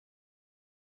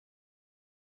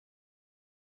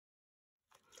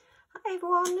Hi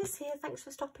everyone, Liz here, thanks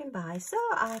for stopping by. So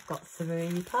I've got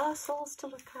 3 parcels to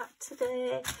look at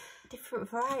today, different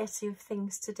variety of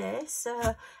things today.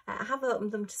 So I have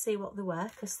opened them to see what they were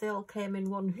because they all came in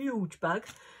one huge bag.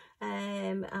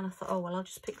 And I thought, oh well, I'll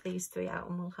just pick these 3 out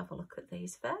and we'll have a look at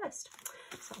these first.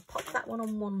 So I'll pop that one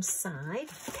on one side.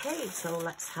 Okay, so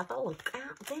let's have a look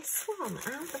at this one.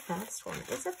 And the first one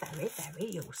is a very,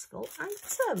 very useful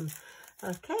item.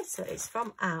 Okay, so it's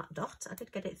from ARTDOT. I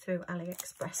did get it through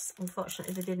AliExpress.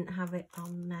 Unfortunately, they didn't have it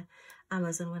on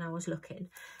Amazon when I was looking.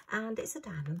 And it's a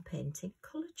diamond painting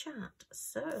colour chart.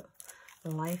 So,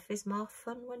 life is more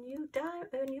fun when you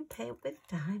paint with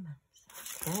diamonds.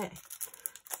 Okay,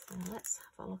 so let's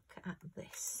have a look at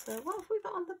this. So what have we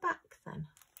got on the back then?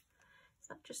 Is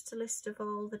that just a list of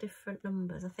all the different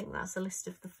numbers? I think that's a list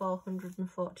of the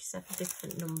 447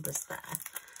 different numbers there.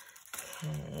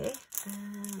 Okay,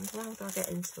 and how do I get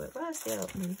into it? Where's the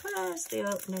opening? Where's the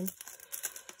opening?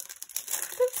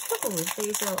 I do struggle with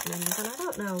these openings and I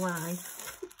don't know why.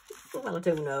 Well, I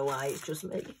do know why, it's just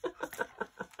me.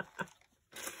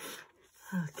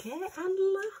 Okay, and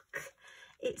look,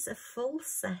 it's a full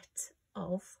set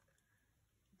of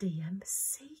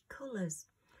DMC colours,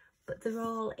 but they're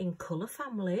all in colour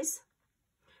families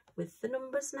with the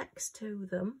numbers next to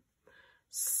them.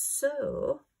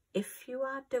 So if you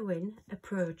are doing a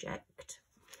project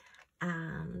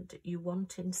and you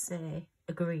wanting, say,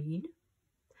 a green,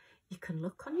 you can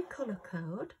look on your colour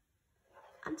code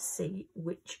and see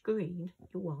which green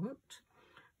you want.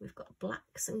 We've got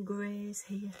blacks and greys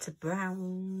here to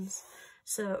browns.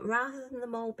 So rather than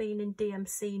them all being in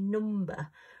DMC number,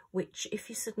 which if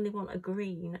you suddenly want a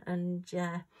green and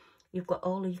you've got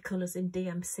all of your colours in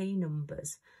DMC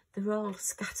numbers, they're all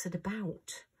scattered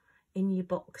about in your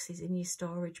boxes, in your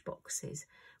storage boxes,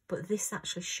 but this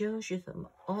actually shows you them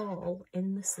all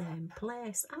in the same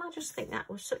place. And I just think that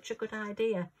was such a good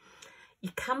idea.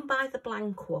 You can buy the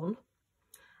blank one,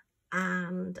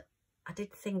 and I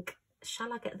did think,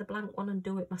 shall I get the blank one and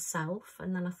do it myself?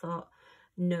 And then I thought,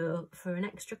 no, for an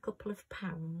extra couple of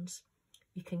pounds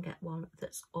you can get one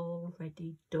that's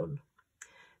already done.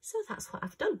 So that's what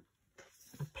I've done.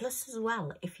 And plus as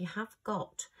well, if you have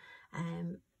got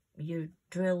your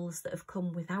drills that have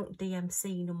come without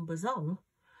DMC numbers on,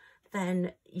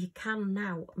 then you can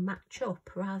now match up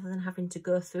rather than having to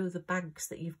go through the bags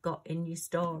that you've got in your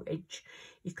storage.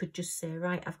 You could just say,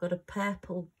 right, I've got a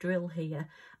purple drill here,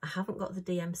 I haven't got the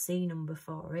DMC number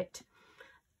for it,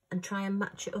 and try and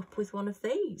match it up with one of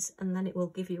these, and then it will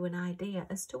give you an idea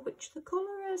as to which the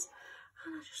colour is.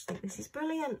 And I just think this is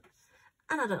brilliant,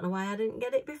 and I don't know why I didn't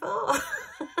get it before.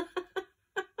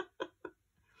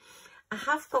 I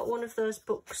have got one of those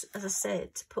books, as I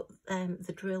said, to put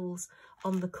the drills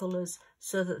on the colours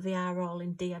so that they are all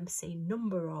in DMC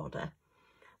number order.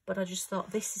 But I just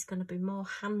thought this is going to be more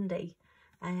handy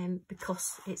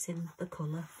because it's in the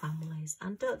colour families.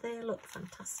 And don't they look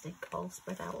fantastic, all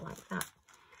spread out like that?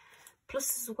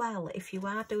 Plus as well, if you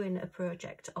are doing a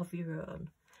project of your own,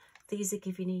 these are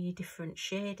giving you different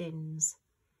shadings.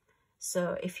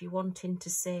 So if you're wanting to,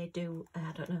 say, do,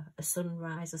 I don't know, a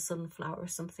sunrise, a sunflower or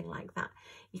something like that,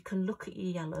 you can look at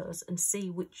your yellows and see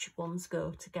which ones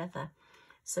go together.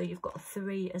 So you've got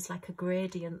 3 as like a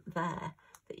gradient there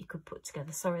that you could put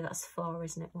together. Sorry, that's 4,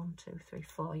 isn't it? 1, 2, 3,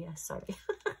 4, yeah, sorry.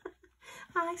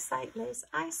 Eyesight, Liz,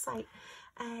 eyesight.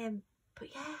 But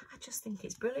yeah, I just think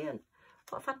it's brilliant.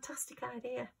 What a fantastic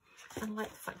idea. And I like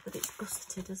the fact that it's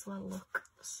gusseted as well, look.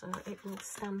 So it will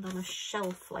stand on a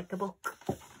shelf like a book.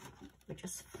 We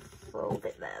just fold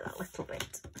it there that little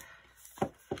bit.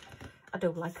 I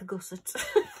do like a gusset.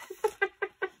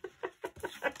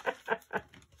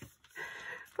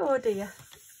 Oh dear.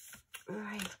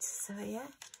 Right, so yeah,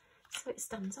 so it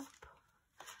stands up.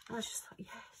 And I just thought,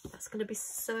 yeah, that's going to be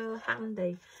so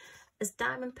handy. As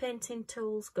diamond painting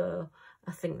tools go,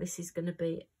 I think this is going to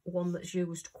be one that's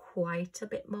used quite a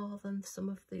bit more than some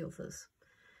of the others.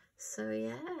 So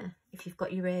yeah, if you've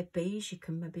got your ABs, you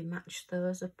can maybe match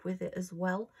those up with it as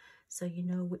well, so you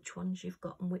know which ones you've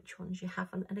got and which ones you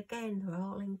haven't. And again, they're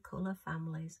all in colour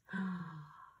families.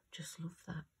 Just love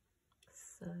that.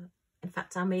 So in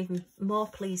fact, I'm even more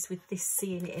pleased with this,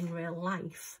 seeing it in real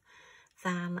life,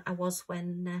 than I was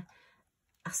when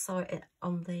I saw it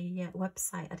on the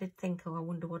website. I did think, oh, I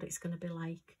wonder what it's going to be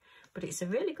like. But it's a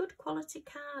really good quality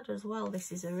card as well.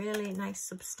 This is a really nice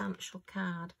substantial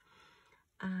card.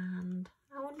 And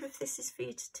I wonder if this is for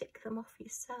you to tick them off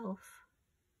yourself.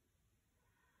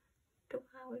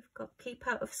 We've got keep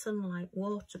out of sunlight,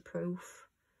 waterproof,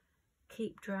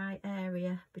 keep dry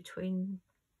area between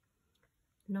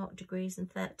 0 degrees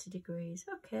and 30 degrees.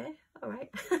 Okay, all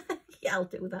right. Yeah, I'll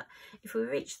do that. If we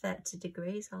reach 30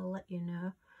 degrees, I'll let you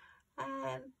know.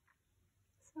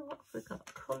 So what have we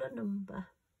got? Colour number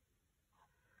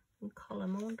and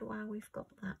column. I wonder why we've got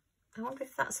that. I wonder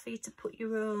if that's for you to put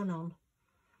your own on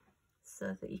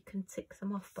so that you can tick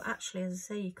them off. But actually, as I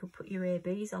say, you could put your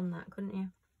ABs on that, couldn't you?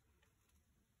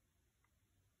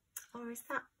 Or is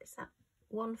that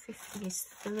 150 is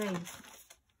 3?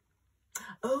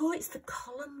 Oh, it's the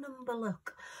column number,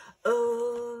 look.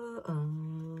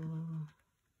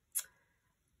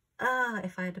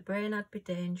 If I had a brain, I'd be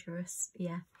dangerous.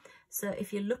 Yeah. So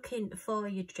if you're looking for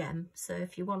your gem, so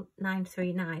if you want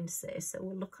 939, say, so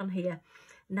we'll look on here.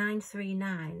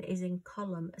 939 is in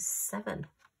column 7.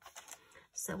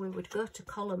 So we would go to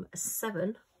column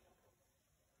 7.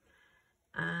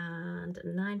 And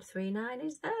 939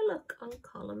 is there, look, on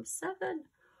column 7.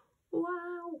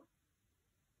 Wow.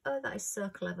 Oh, that is so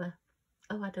clever.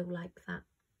 Oh, I do like that.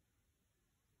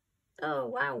 Oh,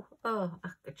 wow. Oh,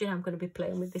 you know, I'm going to be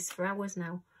playing with this for hours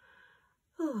now.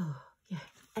 Oh, yeah.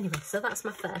 Anyway, so that's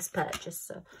my first purchase.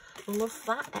 So, love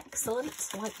that. Excellent.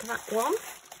 Like that one.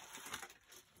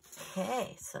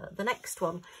 Okay, so the next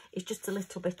one is just a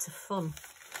little bit of fun.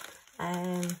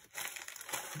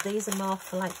 These are more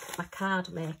for like my card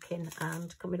making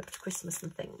and coming up to Christmas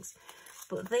and things.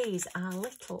 But these are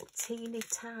little teeny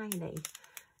tiny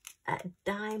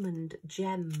diamond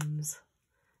gems.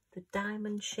 The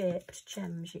diamond shaped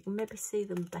gems. You can maybe see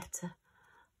them better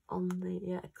on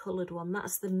the coloured one.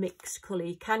 That's the mixed colour.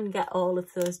 You can get all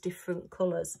of those different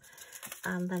colours.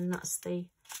 And then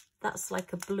that's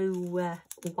like a blue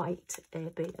white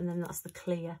AB, and then that's the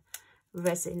clear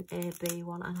resin AB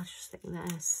one, and I just think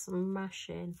they're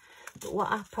smashing. But what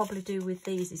I'll probably do with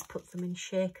these is put them in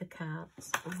shaker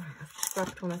cards. Oh, I've just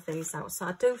grabbed one of these out, so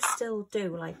I do still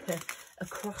do like a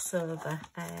crossover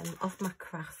of my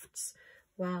crafts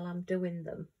while I'm doing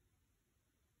them.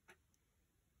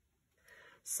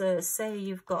 So say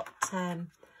you've got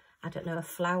I don't know, a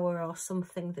flower or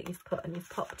something that you've put, and you've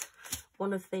popped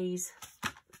one of these.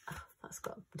 That's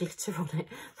got glitter on it.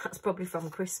 That's probably from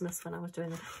Christmas when I was doing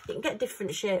them. You can get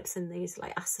different shapes in these,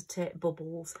 like acetate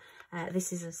bubbles.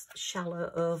 This is a shallow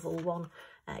oval one.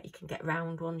 You can get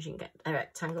round ones, you can get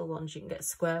rectangle ones, you can get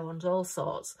square ones, all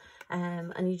sorts.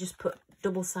 And you just put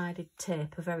double-sided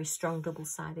tape, a very strong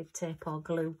double-sided tape or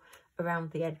glue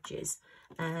around the edges.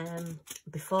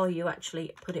 Before you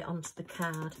actually put it onto the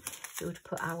card,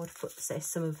 I would put, say,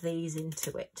 some of these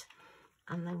into it.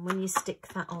 And then when you stick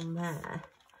that on there,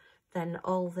 then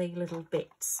all the little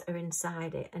bits are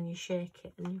inside it, and you shake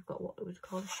it, and you've got what we would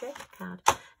call a shaker card.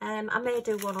 I may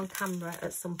do one on camera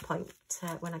at some point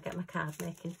when I get my card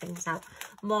making things out.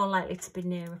 More likely to be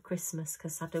nearer Christmas,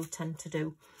 because I do tend to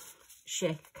do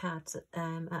shaker cards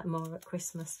more at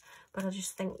Christmas. But I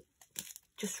just think,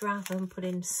 just rather than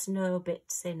putting snow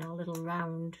bits in or little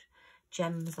round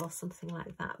gems or something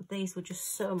like that, these were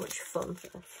just so much fun.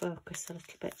 I'll focus a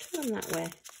little bit, turn that way.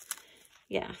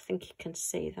 Yeah, I think you can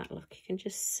see that. Look, you can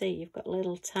just see you've got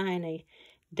little tiny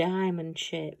diamond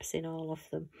shapes in all of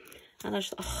them. And I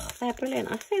just, oh, they're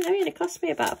brilliant. I think they only cost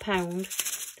me about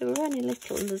 £1. They were only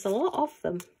little, and there's a lot of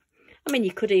them. I mean,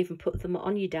 you could even put them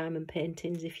on your diamond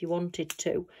paintings if you wanted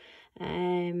to.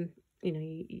 You know,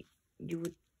 you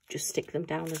would just stick them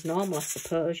down as normal, I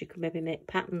suppose. You could maybe make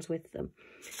patterns with them.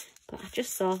 But I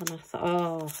just saw them and I thought,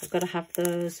 oh, I've got to have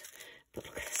those. But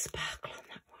look at the sparkle on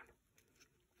that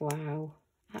one. Wow.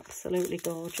 Absolutely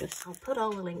gorgeous. I'll put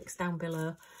all the links down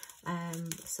below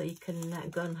so you can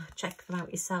go and check them out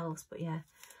yourselves. But yeah,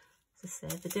 as I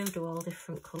say, they do all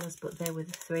different colours, but they were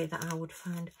the 3 that I would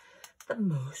find the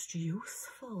most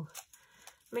useful.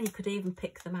 I mean, you could even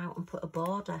pick them out and put a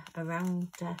border around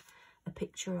a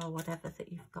picture or whatever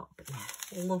that you've got. But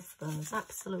yeah, love those.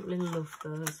 Absolutely love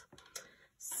those.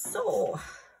 So,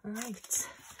 right.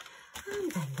 And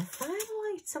then the final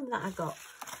item that I got.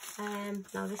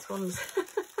 Now this one's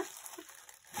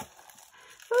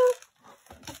oh,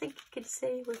 I think you can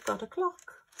see we've got a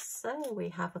clock. So we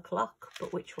have a clock,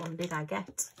 but which one did I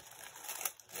get?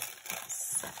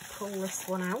 Let's pull this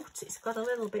one out. It's got a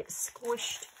little bit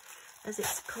squished as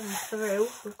it's come through.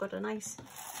 We've got a nice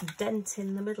dent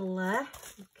in the middle there.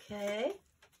 Okay.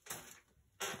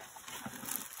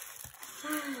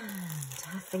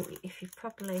 And I think if you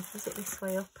probably, is it this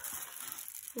way up?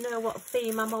 Know what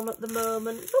theme I'm on at the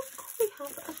moment. Look, we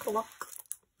have a clock.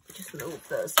 Just move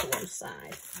those to one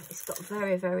side. It's got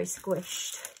very, very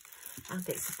squished, and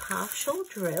it's a partial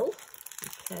drill.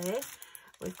 Okay,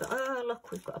 we've got, oh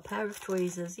look, we've got a pair of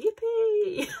tweezers.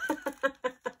 Yippee!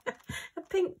 A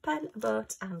pink pen, a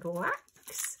boat, and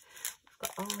wax.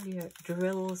 We've got all your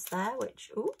drills there, which,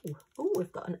 ooh,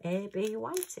 we've got an AB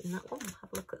white in that one. We'll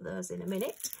have a look at those in a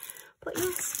minute. But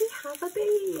yes, we have a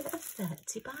bee, a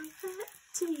 30 by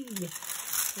 30.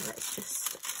 So let's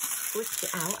just switch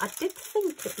it out. I did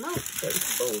think it might be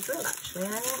full drill actually.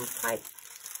 I am quite,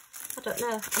 I don't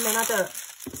know. I mean, I don't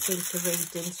seem to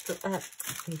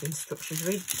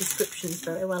read descriptions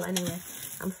very well anyway.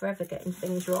 I'm forever getting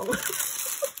things wrong.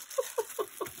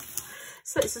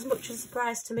 So it's as much a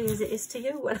surprise to me as it is to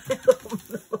you when I open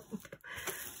them up.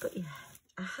 But yeah,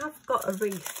 I have got a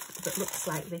wreath that looks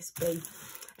like this bee,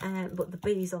 but the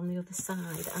bee's on the other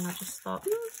side, and I just thought,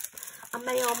 I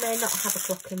may or may not have a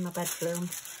clock in my bedroom.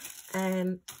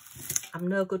 I'm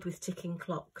no good with ticking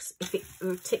clocks. If it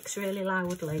ticks really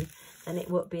loudly, then it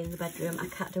won't be in the bedroom. I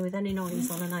can't do with any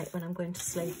noise on a night when I'm going to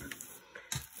sleep.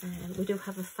 We do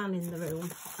have a fan in the room,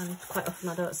 and quite often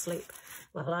I don't sleep.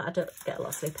 Well, I don't get a lot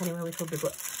of sleep anyway with hubby,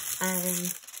 but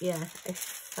yeah,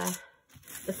 if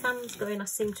the fan's going, I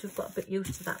seem to have got a bit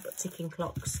used to that. But ticking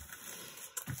clocks,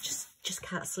 just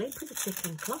can't sleep with a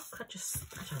ticking clock. I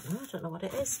don't know what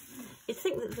it is. You'd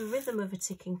think that the rhythm of a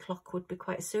ticking clock would be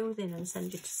quite soothing and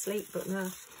send you to sleep, but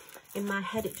no. In my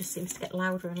head, it just seems to get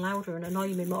louder and louder and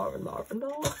annoy me more and more and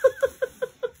more.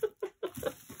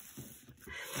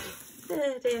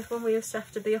 Oh dear, when we used to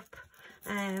have to be up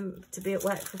to be at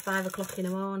work for 5 o'clock in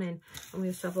the morning, and we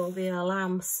used to have all the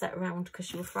alarms set around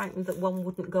because you were frightened that one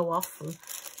wouldn't go off, and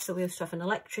so we used to have an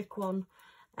electric one.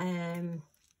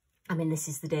 I mean, this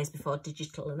is the days before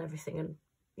digital and everything, and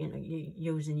you know, you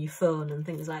using your phone and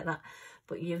things like that,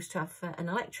 but you used to have an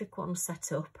electric one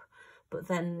set up. But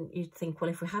then you'd think, well,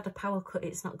 if we had a power cut,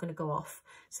 it's not going to go off.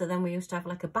 So then we used to have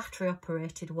like a battery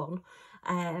operated one.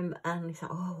 And we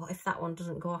thought, oh, what if that one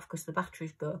doesn't go off because the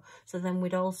batteries go? So then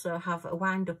we'd also have a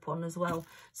wind up one as well.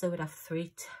 So we'd have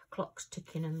 3 clocks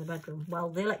ticking in the bedroom. Well,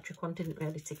 the electric one didn't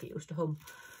really tick, it used to hum.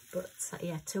 But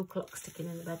yeah, 2 clocks ticking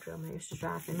in the bedroom. It used to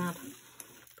drive me mad.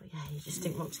 But yeah, you just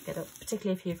didn't want to get up,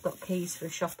 particularly if you've got keys for a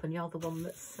shop and you're the one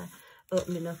that's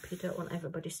opening up. You don't want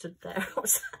everybody stood there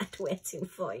outside waiting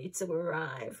for you to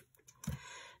arrive.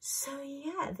 So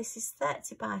yeah, this is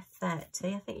 30 by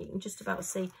 30. I think you can just about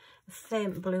see a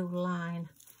faint blue line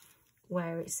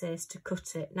where it says to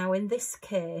cut it. Now in this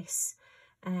case,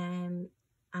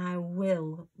 I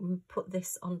will put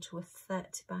this onto a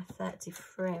 30 by 30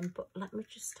 frame, but let me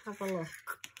just have a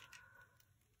look.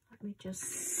 Let me just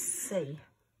see.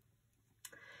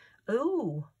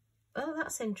 Oh,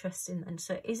 that's interesting. And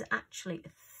so it is actually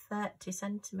 30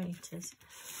 centimetres.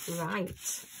 Right.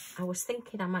 I was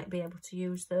thinking I might be able to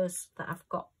use those that I've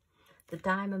got, the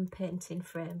diamond painting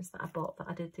frames that I bought, that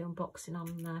I did the unboxing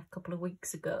on a couple of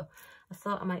weeks ago. I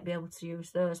thought I might be able to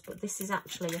use those, but this is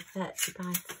actually a 30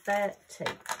 by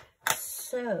 30.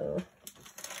 So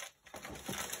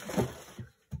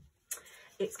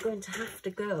it's going to have to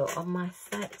go on my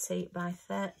 30 by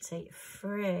 30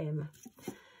 frame.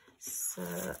 So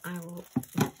I will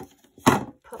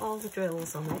put all the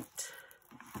drills on it,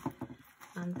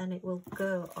 and then it will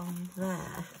go on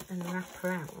there and wrap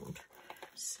around.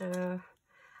 So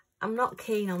I'm not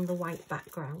keen on the white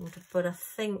background, but I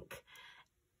think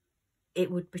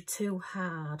it would be too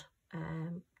hard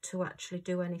to actually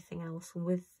do anything else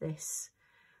with this.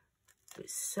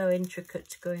 It's so intricate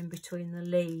to go in between the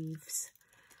leaves.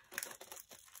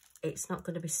 It's not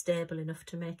going to be stable enough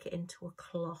to make it into a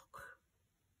clock.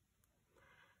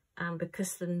 And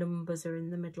because the numbers are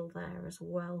in the middle there as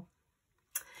well,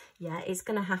 yeah, it's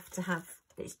going to have,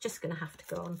 it's just going to have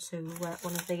to go onto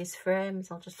one of these frames.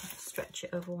 I'll just have to stretch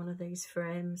it over one of these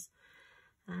frames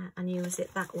and use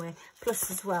it that way.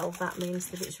 Plus as well, that means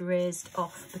that it's raised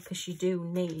off, because you do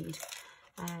need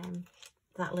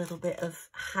that little bit of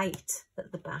height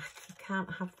at the back. You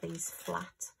can't have these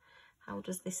flat. How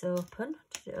does this open?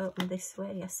 Did it open this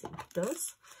way? Yes, it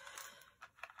does.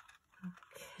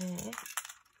 Okay.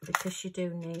 Because you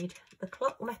do need the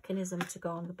clock mechanism to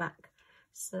go on the back.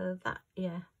 So that,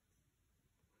 yeah,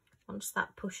 once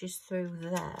that pushes through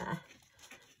there,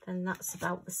 then that's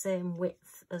about the same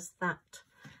width as that.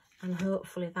 And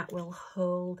hopefully that will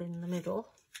hold in the middle.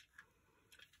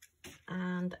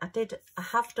 And I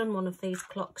have done one of these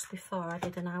clocks before. I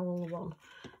did an owl one.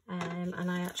 And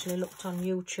I actually looked on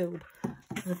YouTube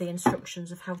for the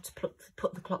instructions of how to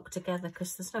put the clock together,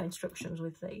 because there's no instructions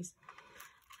with these.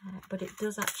 But it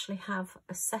does actually have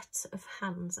a set of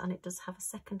hands, and it does have a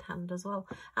second hand as well.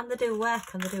 And they do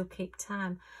work, and they do keep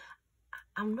time.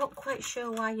 I'm not quite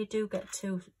sure why you do get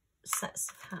 2 sets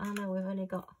of hands. I know we've only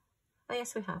got... Oh,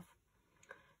 yes, we have.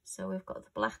 So we've got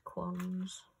the black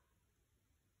ones.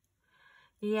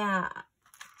 Yeah,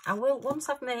 I will... Once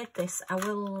I've made this, I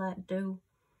will do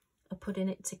a putting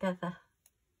it together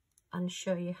and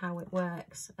show you how it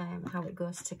works, how it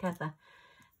goes together.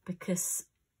 Because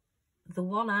the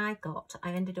one I got,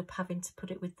 I ended up having to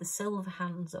put it with the silver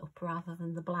hands up rather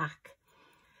than the black,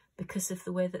 because of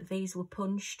the way that these were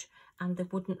punched, and they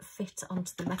wouldn't fit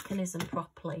onto the mechanism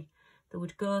properly. They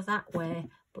would go that way,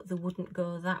 but they wouldn't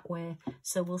go that way.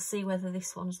 So we'll see whether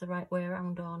this one's the right way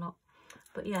around or not.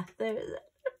 But yeah, they're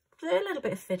a little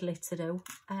bit fiddly to do.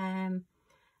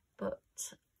 But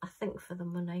I think for the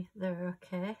money, they're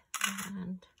okay.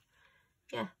 And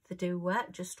yeah, they do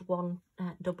work. Just one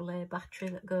AA battery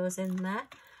that goes in there.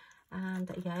 And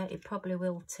yeah, it probably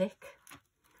will tick,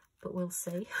 but we'll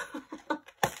see.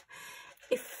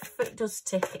 If it does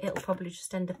tick, it'll probably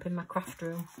just end up in my craft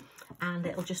room, and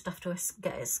it'll just have to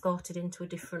get escorted into a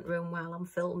different room while I'm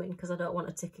filming, because I don't want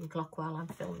a ticking clock while I'm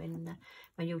filming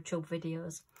my YouTube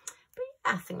videos. But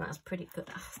yeah, I think that's pretty good.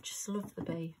 I just love the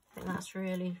bee. I think that's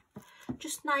really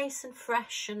just nice and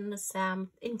fresh, and I'm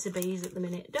into bees at the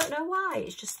minute. Don't know why,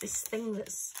 it's just this thing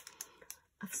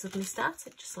I've suddenly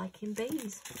started just liking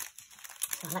bees.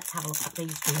 So let's have a look at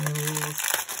these girls.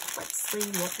 Let's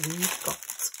see what we've got.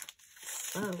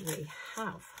 So we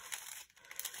have,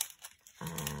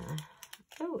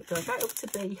 oh, it goes right up to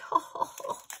B.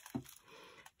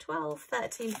 12,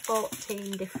 13,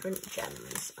 14 different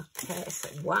gems. Okay, so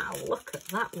wow, look at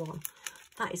that one.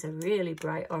 That is a really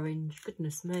bright orange.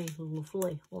 Goodness me,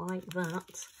 lovely, like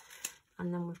that.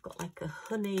 And then we've got like a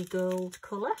honey gold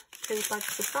colour. 2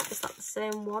 bags of that. Is that the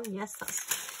same one? Yes,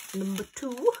 that's number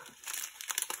 2.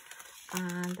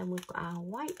 And then we've got our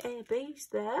white ABs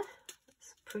there.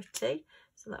 That's pretty.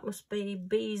 So that must be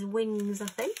bees' wings, I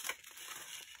think.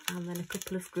 And then a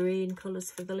couple of green colours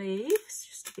for the leaves,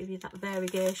 just to give you that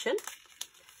variegation.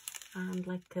 And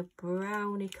like a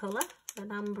brownie colour, an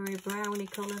ambery brownie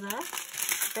colour there.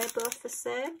 They're both the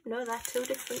same. No, they're 2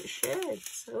 different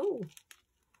shades. Oh,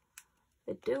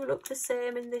 they do look the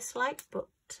same in this light, but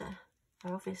they're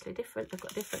obviously different. They've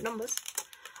got different numbers.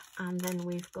 And then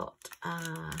we've got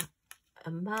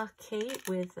a marquee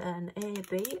with an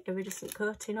AB iridescent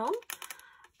coating on.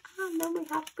 And then we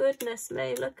have, goodness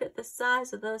me, look at the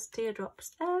size of those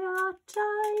teardrops. They are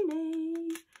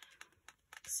tiny.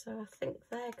 So I think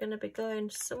they're going to be going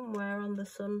somewhere on the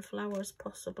sunflowers,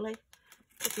 possibly.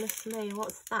 Goodness me,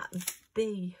 what's that?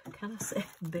 B. Can I say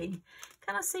B?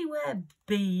 Can I see where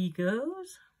B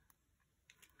goes?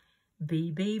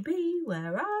 B, B, B,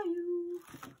 where are you?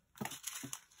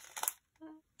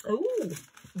 Oh,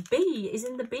 B is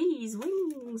in the bee's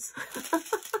wings.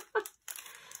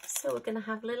 So we're going to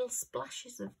have little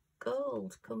splashes of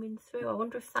gold coming through. I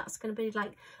wonder if that's going to be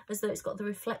like, as though it's got the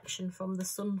reflection from the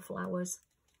sunflowers.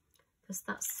 Because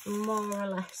that's more or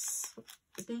less,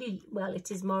 well,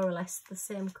 it is more or less the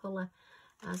same colour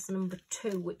as number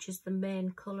 2, which is the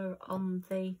main colour on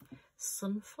the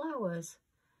sunflowers.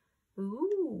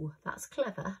 Ooh, that's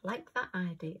clever. Like that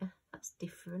idea. That's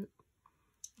different.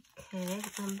 Okay,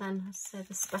 and then I say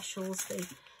the specials, the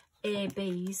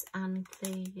ABs and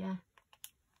the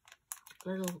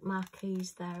little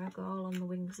marquees there. I got all on the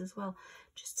wings as well,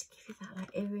 just to give you that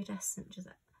like iridescent, just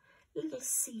that little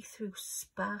see-through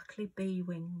sparkly bee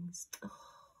wings. Oh,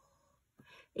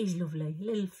 he's lovely,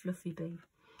 little fluffy bee.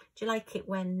 Do you like it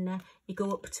when you go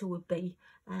up to a bee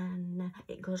and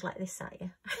it goes like this at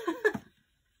you?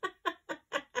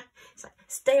 It's like,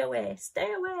 stay away,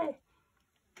 stay away.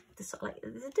 They sort of like,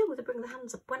 they do, they bring their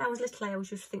hands up. When I was little, I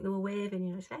always used to think they were waving,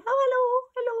 you know, say, oh,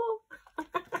 hello, hello.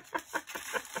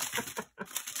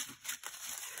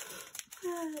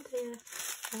 Oh dear.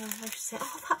 I should say,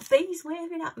 oh, that bee's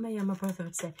waving at me. And my brother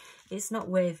would say, it's not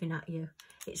waving at you.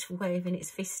 It's waving its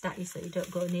fist at you so you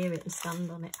don't go near it and stand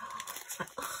on it. Oh, it's like,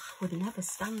 oh, I would never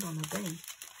stand on a bee.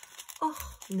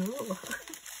 Oh, no.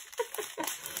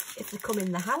 If they come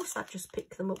in the house, I'd just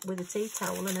pick them up with a tea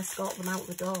towel and escort them out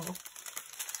the door.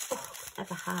 Oh, could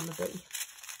never harm a bee.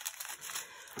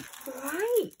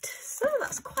 Right, so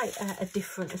that's quite a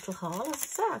different little haul. As I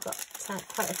say, I've got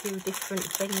quite a few different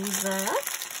things there.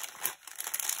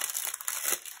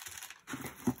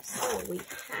 So we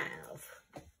have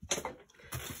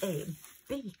a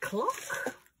bee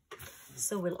clock.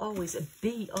 So we'll always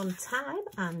be on time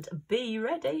and be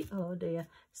ready. Oh dear,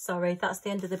 sorry, that's the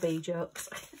end of the bee jokes.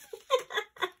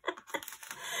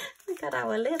 We got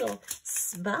our little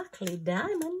sparkly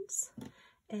diamonds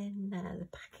in the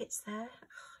packets there.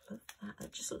 Oh, love that.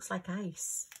 It just looks like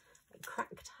ice, like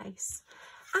cracked ice.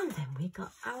 And then we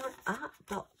got our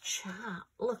ARTDOT chart.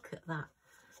 Look at that.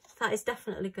 That is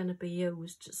definitely going to be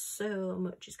used so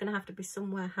much. It's going to have to be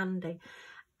somewhere handy.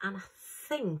 And I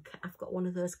think I've got one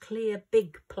of those clear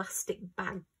big plastic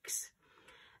bags.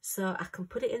 So I can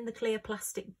put it in the clear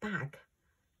plastic bag.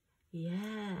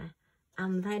 Yeah.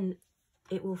 And then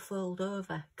it will fold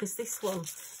over. Because this one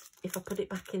if I put it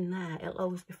back in there, it'll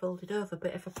always be folded over.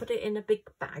 But if I put it in a big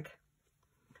bag,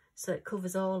 so it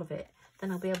covers all of it,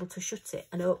 then I'll be able to shut it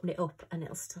and open it up and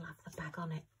it'll still have the bag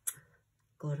on it.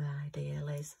 Good idea,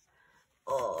 Liz.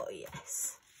 Oh,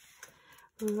 yes.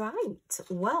 Right,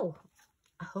 well,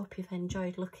 I hope you've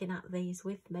enjoyed looking at these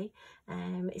with me.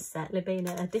 It's certainly been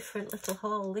a different little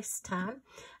haul this time.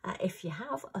 If you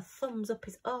have, a thumbs up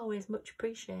is always much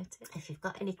appreciated. If you've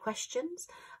got any questions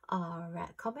or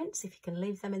comments, if you can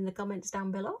leave them in the comments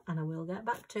down below and I will get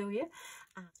back to you.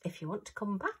 If you want to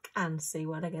come back and see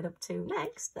what I get up to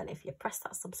next, then if you press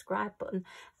that subscribe button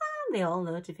and the all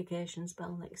notifications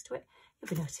bell next to it, you'll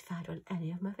be notified when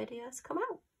any of my videos come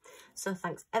out. So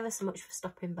thanks ever so much for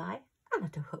stopping by, and I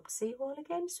do hope to see you all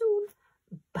again soon.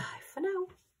 Bye for now.